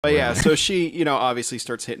But yeah, so she, you know, obviously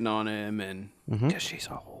starts hitting on him, and because she's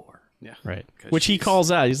a whore. Yeah, right. Which he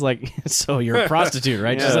calls out. He's like, "So you're a prostitute,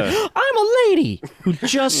 right?" Yeah. She's like, "I'm a lady who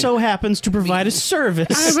just so happens to provide a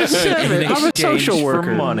service. I'm a servant. I'm a social worker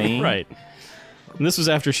for money." Right. And this was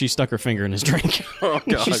after she stuck her finger in his drink. Oh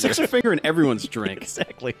god, she sticks her finger in everyone's drink.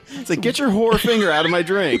 Exactly. It's like, get your whore finger out of my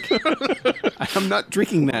drink. I'm not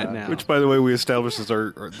drinking that now. Which, by the way, we established as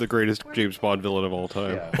the greatest James Bond villain of all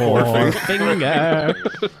time. Yeah. Whore finger.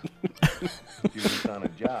 On a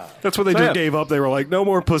job. That's what they just gave up. They were like, no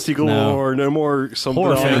more pussy galore, no more something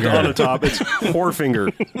Whore finger. on the top. It's whore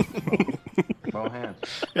finger.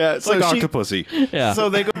 Yeah, It's like Octopussy. Yeah. So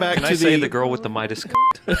they go back Can to I say the girl with the Midas?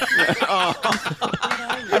 I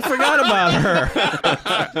forgot about her.